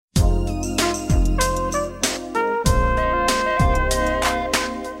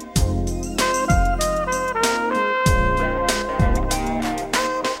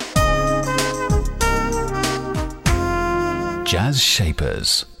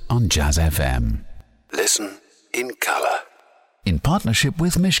Shapers on Jazz FM. Listen in colour. In partnership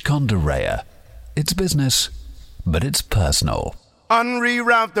with Mishcon de Reya. It's business, but it's personal.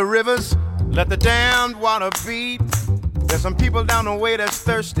 Unreroute the rivers, let the damned water beat. There's some people down the way that's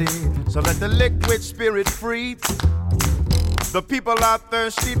thirsty, so let the liquid spirit free. The people are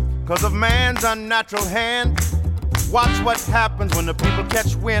thirsty because of man's unnatural hand. Watch what happens when the people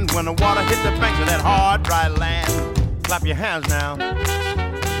catch wind, when the water hits the banks of that hard, dry land. Clap your hands now.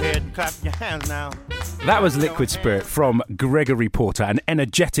 Head, clap your hands now. That was Liquid Spirit from Gregory Porter, an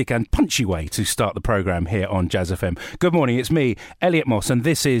energetic and punchy way to start the programme here on Jazz FM. Good morning, it's me, Elliot Moss, and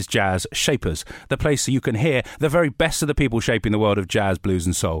this is Jazz Shapers, the place so you can hear the very best of the people shaping the world of jazz, blues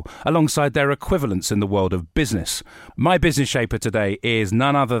and soul, alongside their equivalents in the world of business. My business shaper today is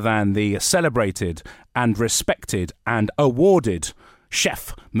none other than the celebrated and respected and awarded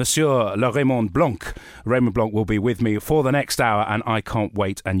chef, Monsieur Le Raymond Blanc. Raymond Blanc will be with me for the next hour, and I can't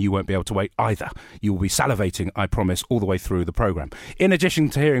wait, and you won't be able to wait either. You will be salivating, I promise, all the way through the programme. In addition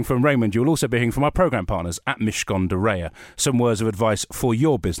to hearing from Raymond, you'll also be hearing from our programme partners at Mishcon de Reya, some words of advice for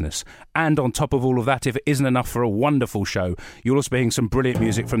your business. And on top of all of that, if it isn't enough for a wonderful show, you'll also be hearing some brilliant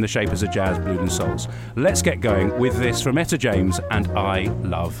music from the shapers of jazz, blues and souls. Let's get going with this from Etta James and I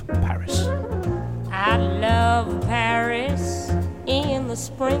Love Paris. I love Paris in the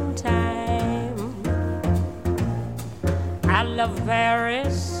springtime. I love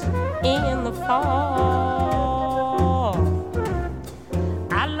Paris in the fall.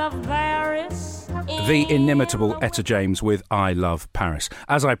 I love Paris. The inimitable Etta James with I Love Paris.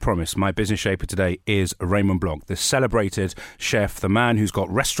 As I promised, my business shaper today is Raymond Blanc, the celebrated chef, the man who's got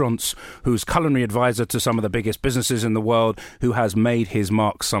restaurants, who's culinary advisor to some of the biggest businesses in the world, who has made his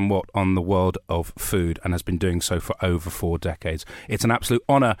mark somewhat on the world of food and has been doing so for over 4 decades. It's an absolute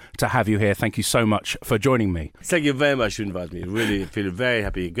honour to have you here. Thank you so much for joining me. Thank you very much for inviting me. Really feel very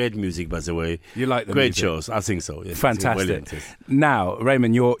happy. Great music, by the way. You like the great music? shows? I think so. Yes. Fantastic. Now,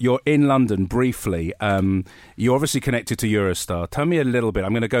 Raymond, you're in London briefly. You're obviously connected to Eurostar. Tell me a little bit.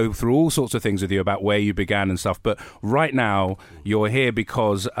 I'm going to go through all sorts of things with you about where you began and stuff. But right now, you're here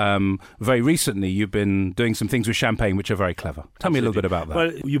because very recently you've been doing some things with champagne which are very clever. Tell me a little bit about that.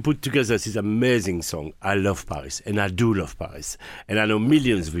 Well, you put together this amazing song, I Love Paris, and I do love Paris. And I know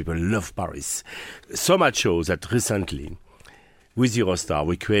millions of people love Paris. So much so that recently, with Eurostar,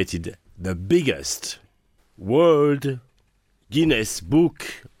 we created the biggest world Guinness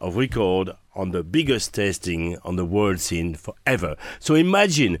Book of Record on the biggest tasting on the world scene forever. So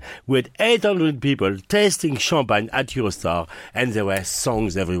imagine we had 800 people tasting champagne at Eurostar, and there were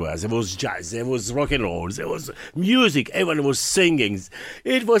songs everywhere. There was jazz, there was rock and roll, there was music, everyone was singing.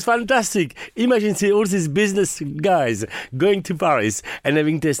 It was fantastic. Imagine all these business guys going to Paris and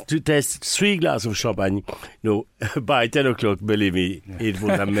having to taste 3 glasses of champagne. By 10 o'clock, believe me, it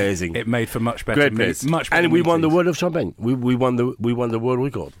was amazing. It made for much better. Great place. And we won the world of champagne. We won the world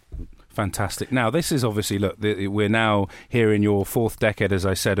record. Fantastic. Now, this is obviously, look, we're now here in your 4th decade, as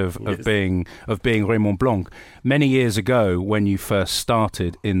I said, of being Raymond Blanc. Many years ago, when you first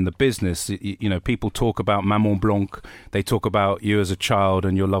started in the business, people talk about Maman Blanc. They talk about you as a child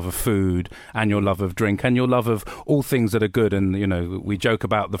and your love of food and your love of drink and your love of all things that are good. And, we joke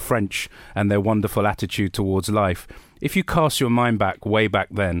about the French and their wonderful attitude towards life. If you cast your mind back, way back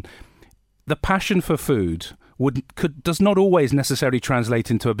then, the passion for food does not always necessarily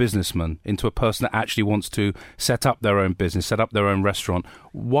translate into a businessman, into a person that actually wants to set up their own business, set up their own restaurant.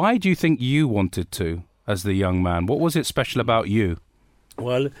 Why do you think you wanted to, as the young man? What was it special about you?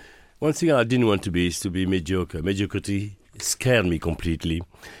 Well, one thing I didn't want to be is to be mediocre. Mediocrity scared me completely.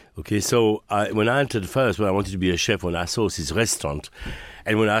 Okay, so when I entered first, when I wanted to be a chef, when I saw this restaurant,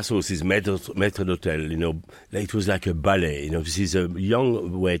 and when I saw this maître d'hôtel, it was like a ballet. These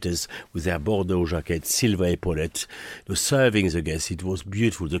young waiters with their Bordeaux jacket, silver epaulette, serving the guests. It was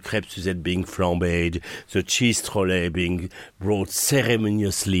beautiful. The crêpes Suzette being flambéed, the cheese trolley being brought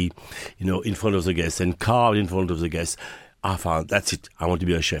ceremoniously, in front of the guests and carved in front of the guests. I found that's it. I want to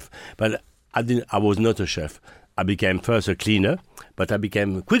be a chef, but I was not a chef. I became first a cleaner, but I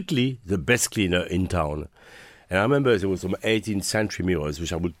became quickly the best cleaner in town. And I remember there was some 18th century mirrors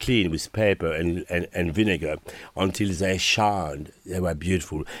which I would clean with paper and vinegar until they shined. They were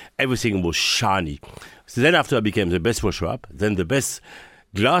beautiful. Everything was shiny. So then after I became the best washer-up, then the best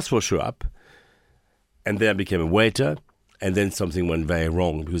glass washer-up, and then I became a waiter, and then something went very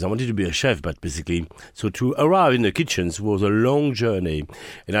wrong because I wanted to be a chef, but basically, so to arrive in the kitchens was a long journey.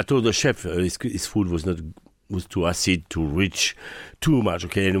 And I told the chef his food was too acid, too rich, too much,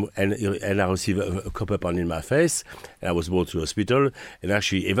 okay? And I received a copper pound in my face, and I was brought to the hospital, and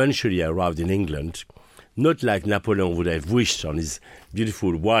actually, eventually I arrived in England not like Napoleon would have wished on his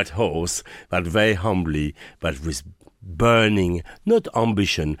beautiful white horse, but very humbly, but with burning, not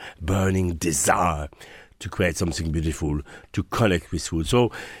ambition, burning desire to create something beautiful, to connect with food.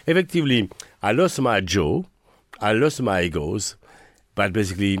 So effectively, I lost my jaw, I lost my egos, but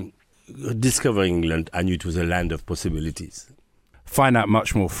basically discovering England, I knew it was a land of possibilities. Find out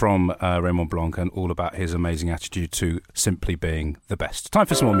much more from Raymond Blanc and all about his amazing attitude to simply being the best. Time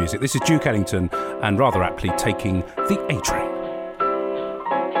for some more music. This is Duke Ellington and rather aptly Taking the A-Train.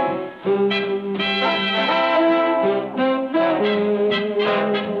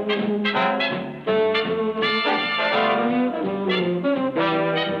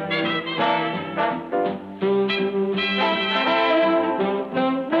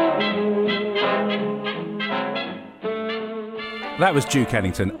 That was Duke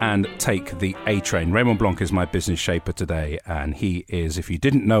Ellington and Take the A-Train. Raymond Blanc is my business shaper today, and he is, if you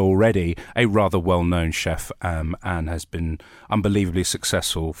didn't know already, a rather well-known chef and has been unbelievably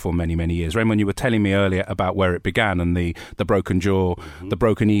successful for many, many years. Raymond, you were telling me earlier about where it began and the broken jaw, the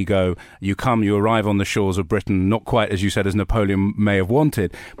broken ego. You arrive on the shores of Britain, not quite, as you said, as Napoleon may have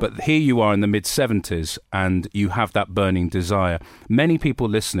wanted, but here you are in the mid-70s and you have that burning desire. Many people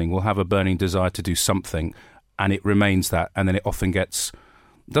listening will have a burning desire to do something, and it remains that, and then it often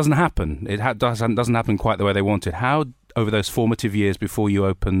doesn't happen. It doesn't happen quite the way they wanted. How, over those formative years before you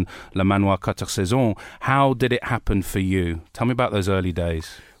opened Le Manoir Quatre Saisons, how did it happen for you? Tell me about those early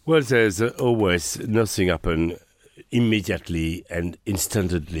days. Well, there's always nothing happen immediately and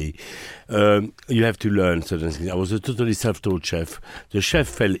instantly. You have to learn certain things. I was a totally self-taught chef. The chef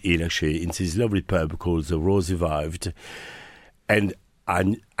fell ill, actually, in this lovely pub called The Rose Revived, and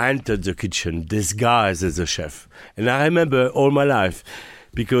I entered the kitchen disguised as a chef. And I remember all my life,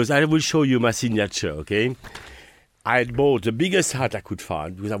 because I will show you my signature, okay? I had bought the biggest hat I could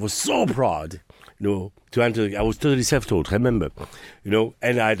find, because I was so proud, to enter. I was totally self-taught, remember,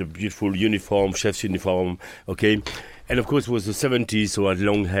 and I had a beautiful uniform, chef's uniform, okay? And of course, it was the 70s, so I had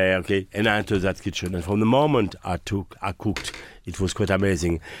long hair, okay? And I entered that kitchen. And from the moment I cooked, it was quite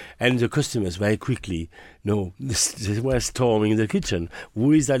amazing. And the customers very quickly, they were storming the kitchen.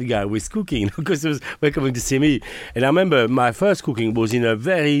 Who is that guy who is cooking? Customers were coming to see me. And I remember my first cooking was in a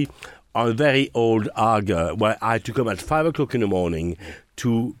very old Arga, where I had to come at 5 o'clock in the morning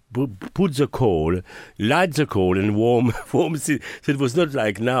to put the coal, light the coal, and warm it. So it was not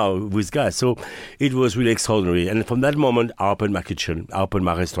like now with gas. So it was really extraordinary. And from that moment, I opened my kitchen, I opened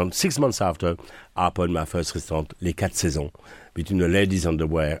my restaurant. 6 months after, I opened my first restaurant, Les Quatre Saisons, between the ladies'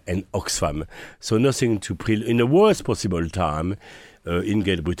 underwear and Oxfam. So nothing to in the worst possible time. In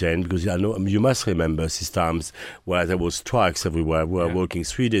Great Britain, because I know you must remember these times where there was strikes everywhere. We were working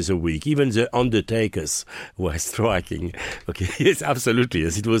 3 days a week. Even the undertakers were striking. Okay, yes, absolutely.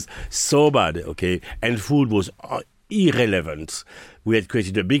 Yes, it was so bad. Okay, and food was irrelevant. We had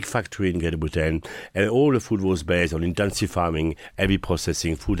created a big factory in Great Britain, and all the food was based on intensive farming, heavy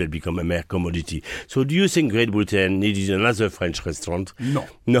processing. Food had become a mere commodity. So do you think Great Britain needed another French restaurant?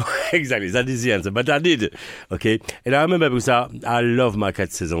 No, exactly. That is the answer. But I did. Okay. And I remember because I love my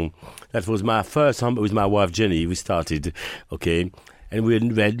Quatre Saisons. That was my first with my wife Jenny. We started. Okay. And we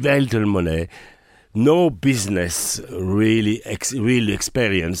had very little money. No business really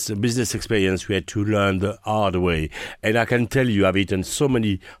experience. The business experience we had to learn the hard way. And I can tell you, I've eaten so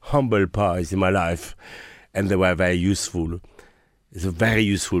many humble pies in my life, and they were very useful. It's very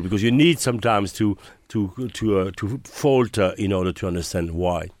useful because you need sometimes to falter in order to understand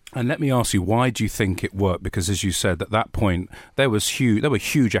why. And let me ask you, why do you think it worked? Because as you said, at that point, there were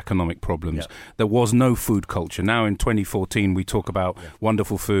huge economic problems. Yeah. There was no food culture. Now in 2014, we talk about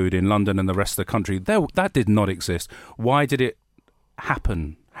wonderful food in London and the rest of the country. That did not exist. Why did it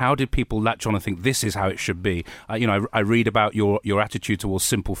happen? How did people latch on and think this is how it should be? I read about your attitude towards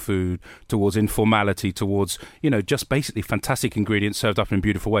simple food, towards informality, towards, just basically fantastic ingredients served up in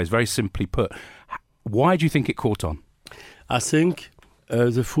beautiful ways, very simply put. Why do you think it caught on? I think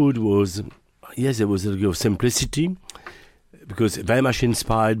the food was, there was a degree of simplicity, because very much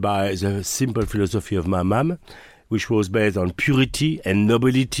inspired by the simple philosophy of my mum, which was based on purity and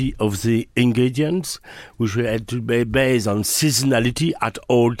nobility of the ingredients, which had to be based on seasonality at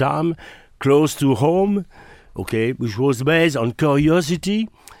all time, close to home, okay, which was based on curiosity.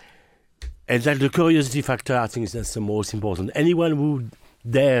 And that the curiosity factor, I think that's the most important. Anyone who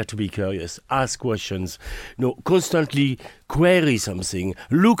dare to be curious, ask questions, constantly query something,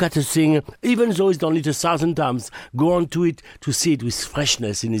 look at a thing, even though it's done it 1,000 times, go on to it to see it with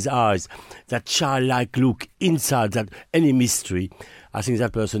freshness in his eyes, that childlike look inside, that any mystery. I think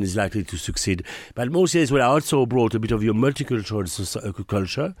that person is likely to succeed. But most days, well, I also brought a bit of your multicultural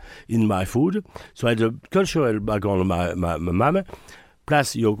culture in my food. So I had a cultural background of my mama,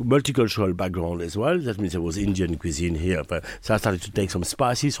 plus your multicultural background as well. That means there was Indian cuisine here. So I started to take some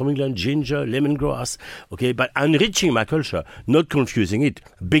spices from England, ginger, lemongrass, okay, but enriching my culture, not confusing it.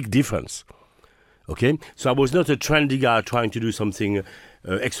 Big difference. Okay, so I was not a trendy guy trying to do something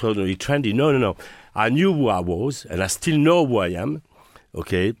extraordinarily trendy. No. I knew who I was, and I still know who I am.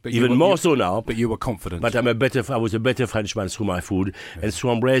 Okay, but even more so now. But you were confident. But I was a better Frenchman through my food, and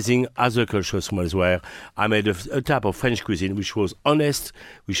through embracing other cultures from elsewhere. I made a type of French cuisine which was honest,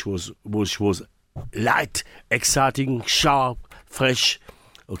 which was light, exciting, sharp, fresh.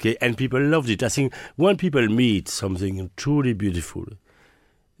 Okay, and people loved it. I think when people meet something truly beautiful,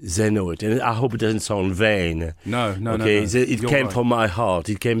 they know it, and I hope it doesn't sound vain. No. It came from my heart.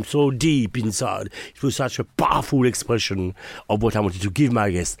 It came so deep inside. It was such a powerful expression of what I wanted to give my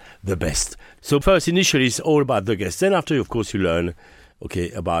guests, the best. So first, initially, it's all about the guests. Then after, of course, you learn,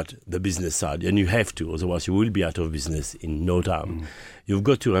 about the business side, and you have to, otherwise you will be out of business in no time. You've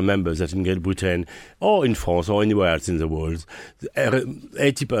got to remember that in Great Britain, or in France, or anywhere else in the world,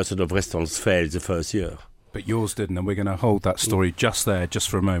 80% of restaurants fail the first year. But yours didn't, and we're going to hold that story just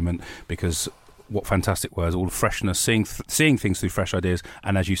for a moment, because what fantastic words, all the freshness, seeing things through fresh ideas,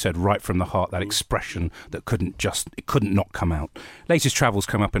 and as you said, right from the heart, that expression that couldn't not come out. Latest Travels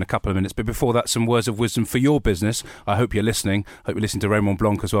come up in a couple of minutes, but before that, some words of wisdom for your business. I hope you're listening. I hope you're listening to Raymond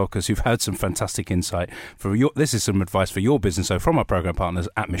Blanc as well, because you've had some fantastic insight. This is some advice for your business, so from our programme partners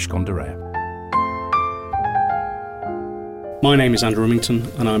at Mishcon de Reya. My name is Andrew Remington,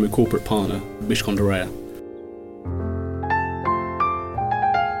 and I'm a corporate partner at Mishcon de Reya.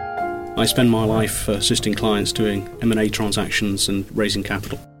 I spend my life assisting clients doing M&A transactions and raising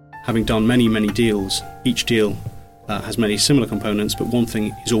capital. Having done many, many deals, each deal has many similar components, but one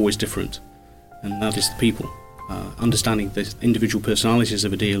thing is always different, and that is the people. Understanding the individual personalities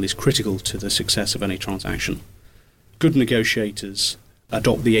of a deal is critical to the success of any transaction. Good negotiators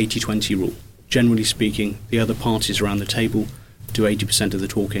adopt the 80-20 rule. Generally speaking, the other parties around the table do 80% of the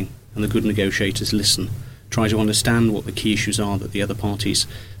talking, and the good negotiators listen. Try to understand what the key issues are that the other parties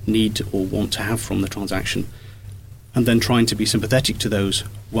need or want to have from the transaction, and then trying to be sympathetic to those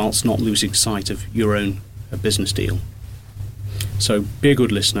whilst not losing sight of your own business deal. So be a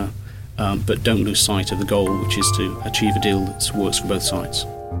good listener, but don't lose sight of the goal, which is to achieve a deal that works for both sides.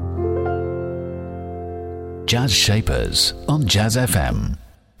 Jazz Shapers on Jazz FM,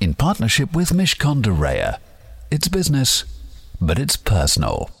 in partnership with Mishcon de Reya. It's business, but it's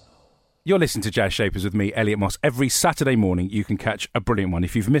personal. You're listening to Jazz Shapers with me, Elliot Moss. Every Saturday morning you can catch a brilliant one.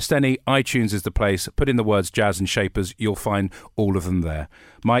 If you've missed any, iTunes is the place. Put in the words Jazz and Shapers, you'll find all of them there.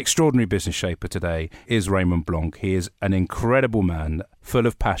 My extraordinary business shaper today is Raymond Blanc. He is an incredible man, full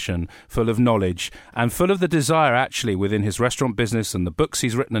of passion, full of knowledge, and full of the desire, actually, within his restaurant business and the books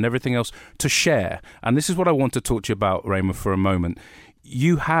he's written and everything else, to share. And this is what I want to talk to you about, Raymond, for a moment.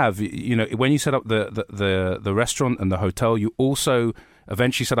 You have, when you set up the restaurant and the hotel, you also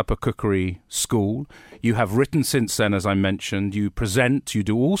eventually set up a cookery school. You have written since then, as I mentioned. You present, you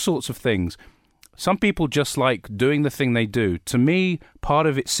do all sorts of things. Some people just like doing the thing they do. To me, part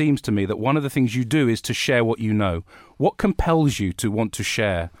of it seems to me that one of the things you do is to share what you know. What compels you to want to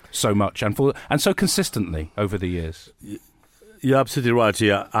share so much and so consistently over the years? You're absolutely right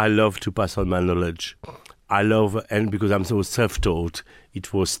here. I love to pass on my knowledge. And because I'm so self-taught,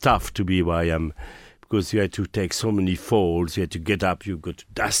 it was tough to be where I am. Because you had to take so many falls, you had to get up, you've got to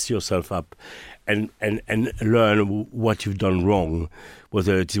dust yourself up and learn what you've done wrong,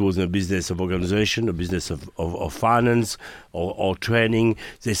 whether it was in a business of organization, a business of finance or training.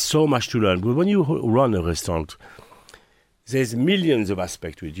 There's so much to learn. But when you run a restaurant, there's millions of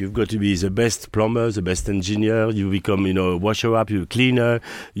aspects to it. You've got to be the best plumber, the best engineer. You become, a washer-up, you're a cleaner,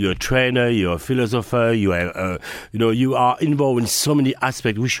 you're a trainer, you're a philosopher. You are involved in so many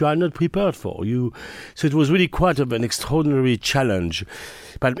aspects which you are not prepared for. So it was really quite an extraordinary challenge.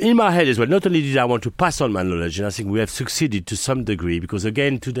 But in my head as well, not only did I want to pass on my knowledge, and I think we have succeeded to some degree, because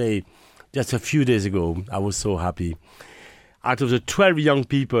again today, just a few days ago, I was so happy. Out of the 12 young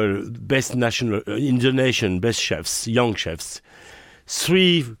people, best national in the nation, best chefs, young chefs,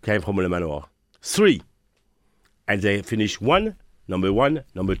 3 came from Le Manoir. 3. And they finished number 1,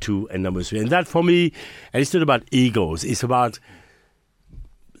 number 2, and number 3. And that for me, and it's not about egos, it's about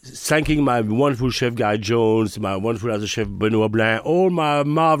thanking my wonderful chef Guy Jones, my wonderful other chef Benoit Blin, all my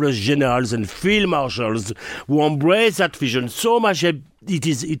marvelous generals and field marshals who embrace that vision so much.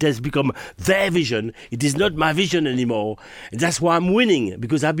 It has become their vision. It is not my vision anymore. And that's why I'm winning,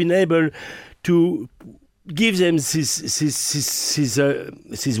 because I've been able to give them these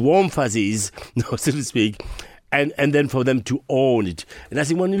warm fuzzies, so to speak, and then for them to own it. And I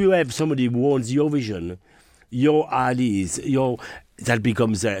think when you have somebody who owns your vision, your ideas, that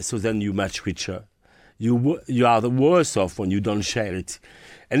becomes there, so then you're much richer. You are the worse off when you don't share it.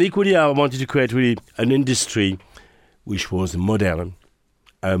 And equally, I wanted to create really an industry which was modern,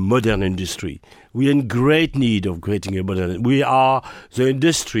 a modern industry. We are in great need of creating a modern. We are the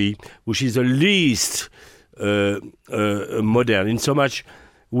industry which is the least modern. In so much,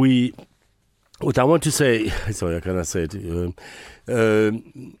 what I want to say. Sorry, how can I say it?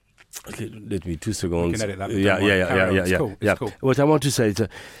 Okay, let me 2 seconds. You can edit that. Yeah. It's cool. It's cool. What I want to say is,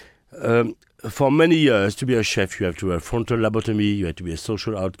 for many years, to be a chef, you have to have frontal lobotomy, you have to be a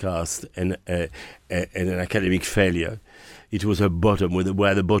social outcast and an academic failure. It was a bottom,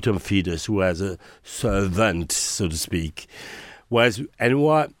 where the bottom feeders, who was a servant, so to speak. And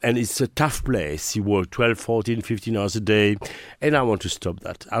it's a tough place. You work 12, 14, 15 hours a day, and I want to stop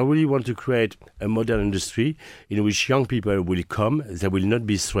that. I really want to create a modern industry in which young people will come, they will not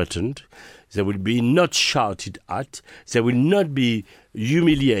be threatened, they will be not shouted at, they will not be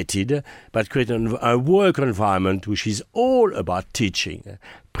humiliated, but create a work environment which is all about teaching,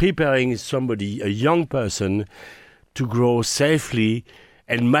 preparing somebody, a young person, to grow safely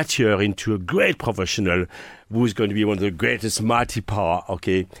and mature into a great professional who is going to be one of the greatest multi-power,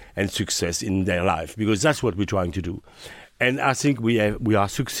 and success in their life, because that's what we're trying to do. And I think we are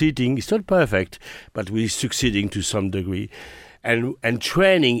succeeding. It's not perfect, but we're succeeding to some degree. And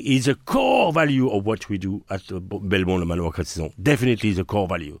training is a core value of what we do at Belmont Le Manoir Crétizon. Definitely is a core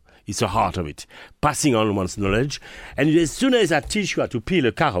value. It's the heart of it. Passing on one's knowledge. And as soon as I teach you how to peel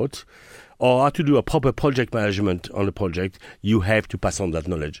a carrot, or how to do a proper project management on a project, you have to pass on that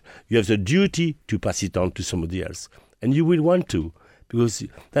knowledge. You have the duty to pass it on to somebody else. And you will want to, because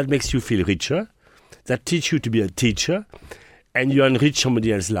that makes you feel richer, that teach you to be a teacher, and you enrich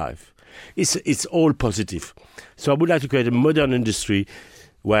somebody else's life. It's all positive. So I would like to create a modern industry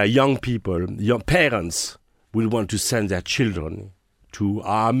where young people, young parents, will want to send their children to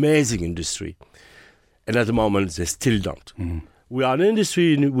our amazing industry. And at the moment, they still don't. Mm-hmm. We are an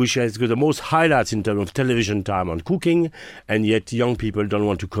industry which has got the most highlights in terms of television time on cooking, and yet young people don't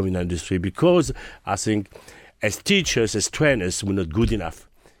want to come in the industry because I think as teachers, as trainers, we're not good enough.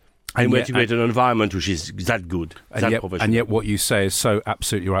 And we have to create an environment which is that good, professional. And yet what you say is so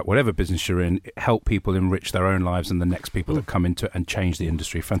absolutely right. Whatever business you're in, help people enrich their own lives and the next people that come into it and change the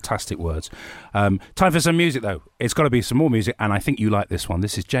industry. Fantastic words. Time for some music, though. It's got to be some more music, and I think you like this one.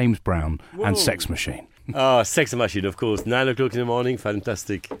 This is James Brown and Sex Machine. Oh, Sex Machine, of course. 9 o'clock in the morning,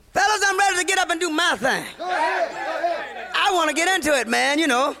 fantastic. Fellas, I'm ready to get up and do my thing. Go ahead. I want to get into it, man,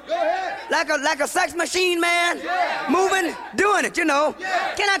 Go ahead. Like a sex machine, man. Yeah. Moving, doing it,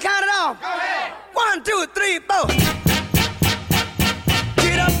 Yeah. Can I count it off? Go ahead. 1, 2, 3, 4.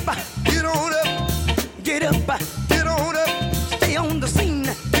 Get up. Get on up. Get up. Get on up. Stay on the scene.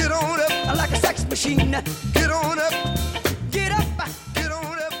 Get on up. Like a sex machine. Get on up. Get up. Get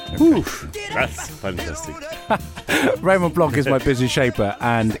on up. Oof. That's fantastic. Raymond Blanc is my business shaper,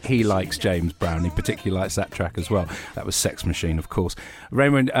 and he likes James Brown. He particularly likes that track as well. That was Sex Machine, of course.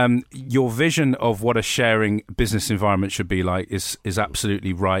 Raymond, your vision of what a sharing business environment should be like is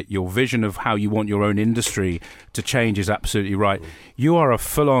absolutely right. Your vision of how you want your own industry to change is absolutely right. You are a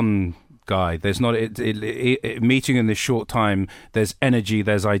full-on guy. There's not meeting in this short time. There's energy.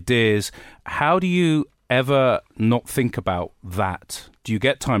 There's ideas. How do you ever not think about that? Do you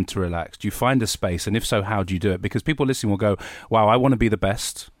get time to relax? Do you find a space? And if so, how do you do it? Because people listening will go, wow, I want to be the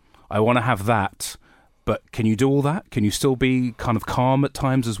best. I want to have that. But can you do all that? Can you still be kind of calm at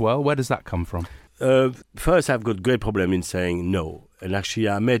times as well? Where does that come from? First, I've got great problem in saying no. And actually,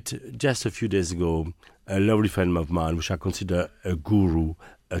 I met just a few days ago a lovely friend of mine, which I consider a guru,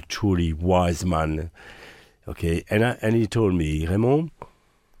 a truly wise man. Okay, and he told me, Raymond,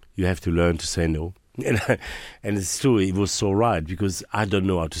 you have to learn to say no. And it's true, it was so right, because I don't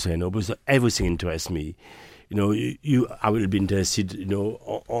know how to say no, because everything interests me. I will be interested,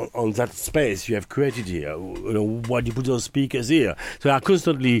 on that space you have created here. Why do you put those speakers here? So I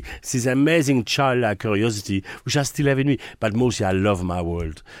constantly this amazing childlike curiosity, which I still have in me. But mostly I love my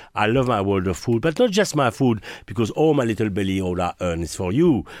world. I love my world of food, but not just my food, because all my little belly, all I earn is for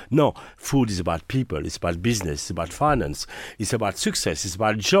you. No, food is about people. It's about business. It's about finance. It's about success. It's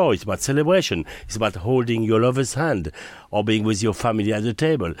about joy. It's about celebration. It's about holding your lover's hand or being with your family at the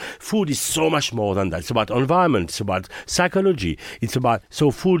table. Food is so much more than that. It's about environment. It's about psychology. It's about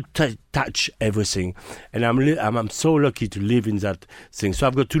food touch everything, and I'm so lucky to live in that thing. So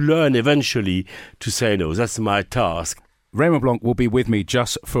I've got to learn eventually to say no. That's my task. Raymond Blanc will be with me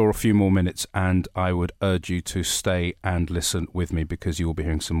just for a few more minutes, and I would urge you to stay and listen with me because you will be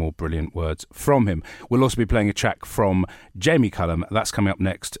hearing some more brilliant words from him. We'll also be playing a track from Jamie Cullum. That's coming up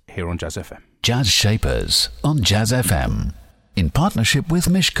next here on Jazz FM. Jazz Shapers on Jazz FM, in partnership with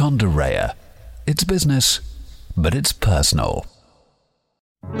Mishcon de Reya. It's business, but it's personal.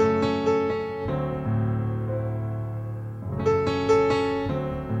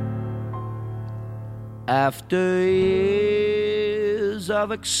 After years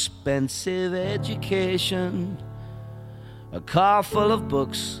of expensive education, a car full of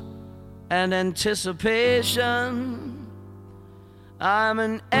books and anticipation, I'm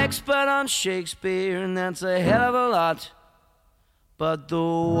an expert on Shakespeare, and that's a hell of a lot. But the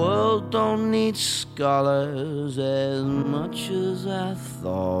world don't need scholars as much as I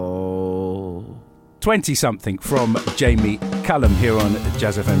thought. 20-something from Jamie Cullum here on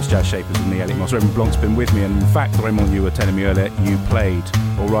Jazz FM's Jazz Shapers with me, Elliot Moss. Raymond Blanc's been with me, and in fact, Raymond, you were telling me earlier, you played,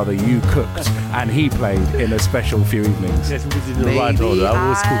 or rather you cooked, and he played in a special few evenings. Yes, we did in the right order. I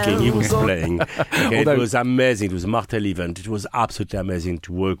was cooking, he was playing. Okay, it was amazing. It was a Martel event. It was absolutely amazing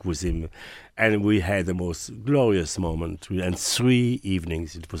to work with him. And we had the most glorious moment. And 3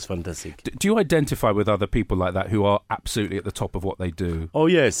 evenings. It was fantastic. Do you identify with other people like that who are absolutely at the top of what they do? Oh,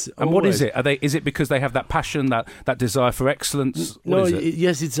 yes. And what is it? Is it because they have that passion, that desire for excellence?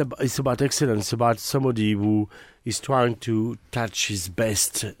 Yes, it's about excellence. It's about somebody who is trying to touch his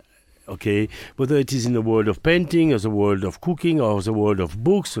best. Okay, whether it is in the world of painting, or the world of cooking, or the world of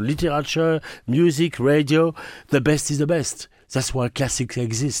books, or literature, music, radio, the best is the best. That's why classics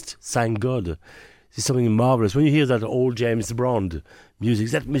exist. Thank God. It's something marvelous. When you hear that old James Brown music,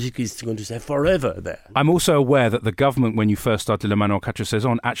 that music is going to stay forever there. I'm also aware that the government, when you first started Le Manoir 4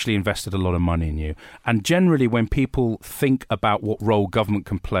 Saisons, actually invested a lot of money in you. And generally, when people think about what role government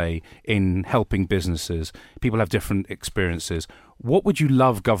can play in helping businesses, people have different experiences. What would you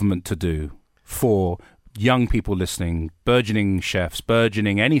love government to do for young people listening, burgeoning chefs,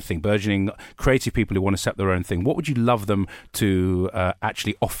 burgeoning anything, burgeoning creative people who want to set their own thing? What would you love them to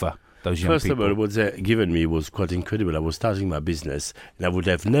actually offer those young people? First of all, what they given me was quite incredible. I was starting my business, and I would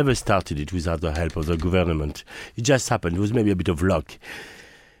have never started it without the help of the government. It just happened. It was maybe a bit of luck.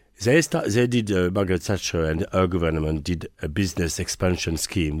 They did, Margaret Thatcher and her government did a business expansion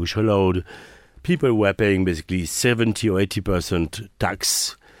scheme, which allowed people who were paying basically 70 or 80%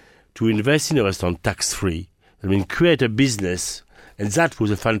 tax to invest in a restaurant tax-free. I mean, create a business, and that was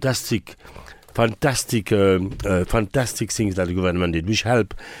a fantastic thing that the government did, which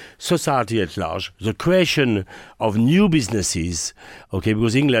helped society at large. The creation of new businesses, okay,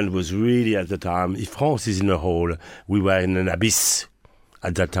 because England was really at the time, if France is in a hole, we were in an abyss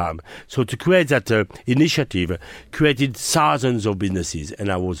at that time. So to create that initiative created thousands of businesses,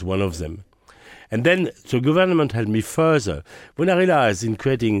 and I was one of them. And then the government helped me further. When I realized in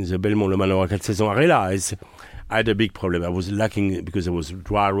creating the Belmont Le Manoir 4 Saisons, I realized I had a big problem. I was lacking because there was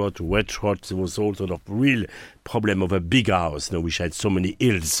dry rot, wet rot. There was all sort of real problem of a big house, which had so many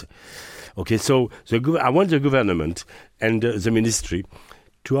ills. Okay, so I want the government and the ministry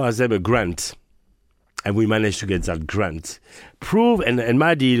to ask them a grant. And we managed to get that grant. And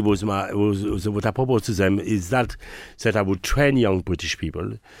my deal was what I proposed to them is that I would train young British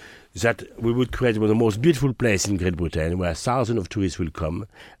people, that we would create one of the most beautiful places in Great Britain where thousands of tourists will come,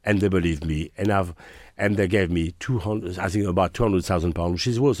 and they believed me, and they gave me about £200,000, which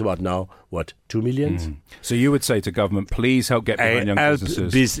is worth about now, 2 million? Mm. So you would say to government, please help get behind young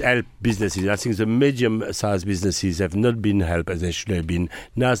businesses. Help businesses. I think the medium-sized businesses have not been helped as they should have been,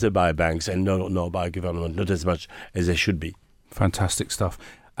 neither by banks and nor by government, not as much as they should be. Fantastic stuff.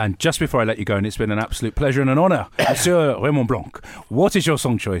 And just before I let you go, and it's been an absolute pleasure and an honour, Monsieur Raymond Blanc, what is your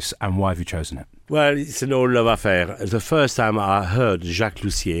song choice and why have you chosen it? Well, it's an old love affair. The first time I heard Jacques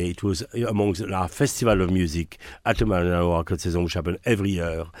Lussier, it was amongst our festival of music at the Le Manoir 4 Saisons, which happened every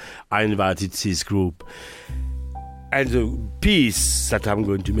year. I invited this group. And the piece that I'm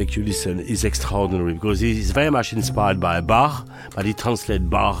going to make you listen is extraordinary because it is very much inspired by Bach, but he translates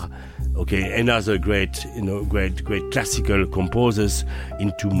Bach, okay, and other great classical composers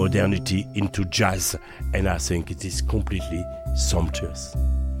into modernity, into jazz, and I think it is completely sumptuous.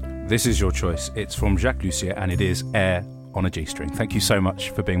 This is your choice. It's from Jacques Lussier, and it is Air on a G-string. Thank you so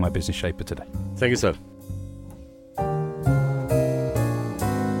much for being my business shaper today. Thank you, sir.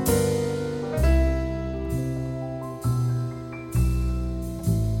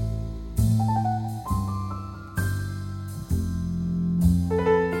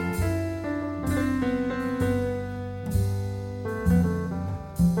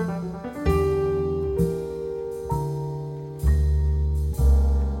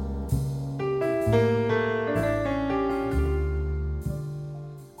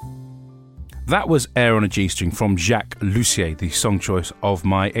 That was Air on a G-String from Jacques Lussier, the song choice of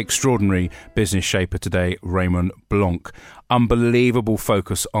my extraordinary business shaper today, Raymond Blanc. Unbelievable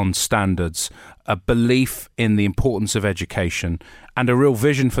focus on standards, a belief in the importance of education, and a real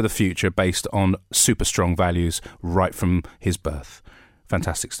vision for the future based on super strong values right from his birth.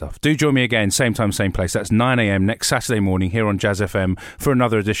 Fantastic stuff. Do join me again, same time, same place. That's 9 a.m. next Saturday morning here on Jazz FM for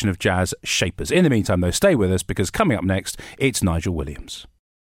another edition of Jazz Shapers. In the meantime, though, stay with us because coming up next, it's Nigel Williams.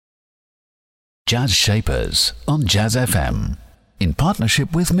 Jazz Shapers on Jazz FM in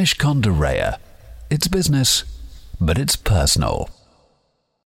partnership with Mishcon de Reya. It's business, but it's personal.